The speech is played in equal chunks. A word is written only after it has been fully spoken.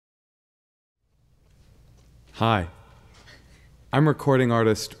Hi, I'm recording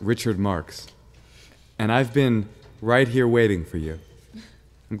artist Richard Marx, and I've been right here waiting for you.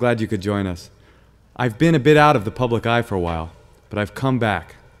 I'm glad you could join us. I've been a bit out of the public eye for a while, but I've come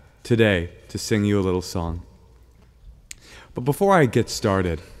back today to sing you a little song. But before I get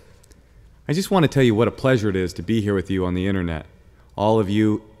started, I just want to tell you what a pleasure it is to be here with you on the internet. All of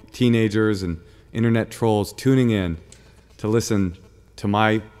you teenagers and internet trolls tuning in to listen to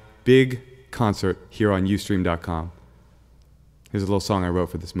my big concert here on UStream.com. Here's a little song I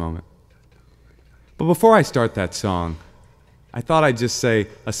wrote for this moment. But before I start that song, I thought I'd just say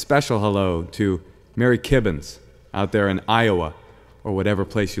a special hello to Mary Kibbins out there in Iowa, or whatever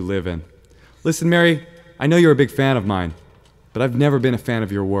place you live in. Listen, Mary, I know you're a big fan of mine, but I've never been a fan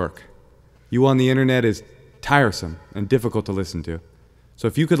of your work. You on the internet is tiresome and difficult to listen to. So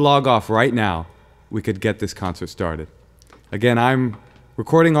if you could log off right now, we could get this concert started. Again, I'm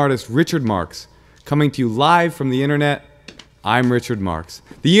recording artist Richard Marx, coming to you live from the internet. I'm Richard Marx.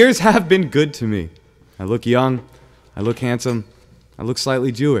 The years have been good to me. I look young, I look handsome, I look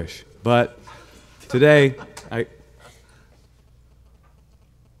slightly Jewish, but today, all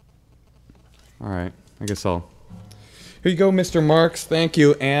right, I guess I'll... Here you go, Mr. Marx, thank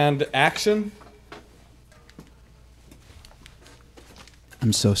you, and action.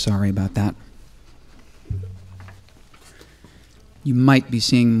 I'm so sorry about that. You might be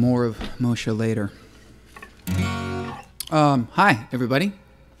seeing more of Moshe later. Hi, everybody.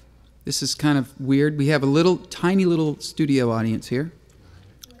 This is kind of weird. We have a tiny little studio audience here.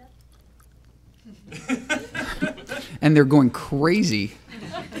 And they're going crazy.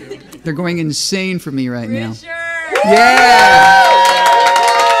 They're going insane for me right now. Yeah!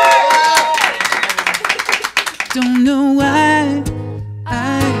 Don't know why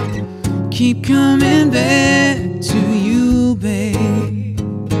I keep coming back to you, babe.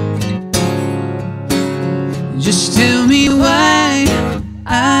 Just tell me why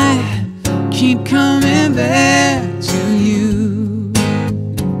I keep coming back to you.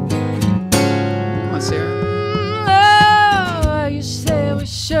 Come on, Sarah.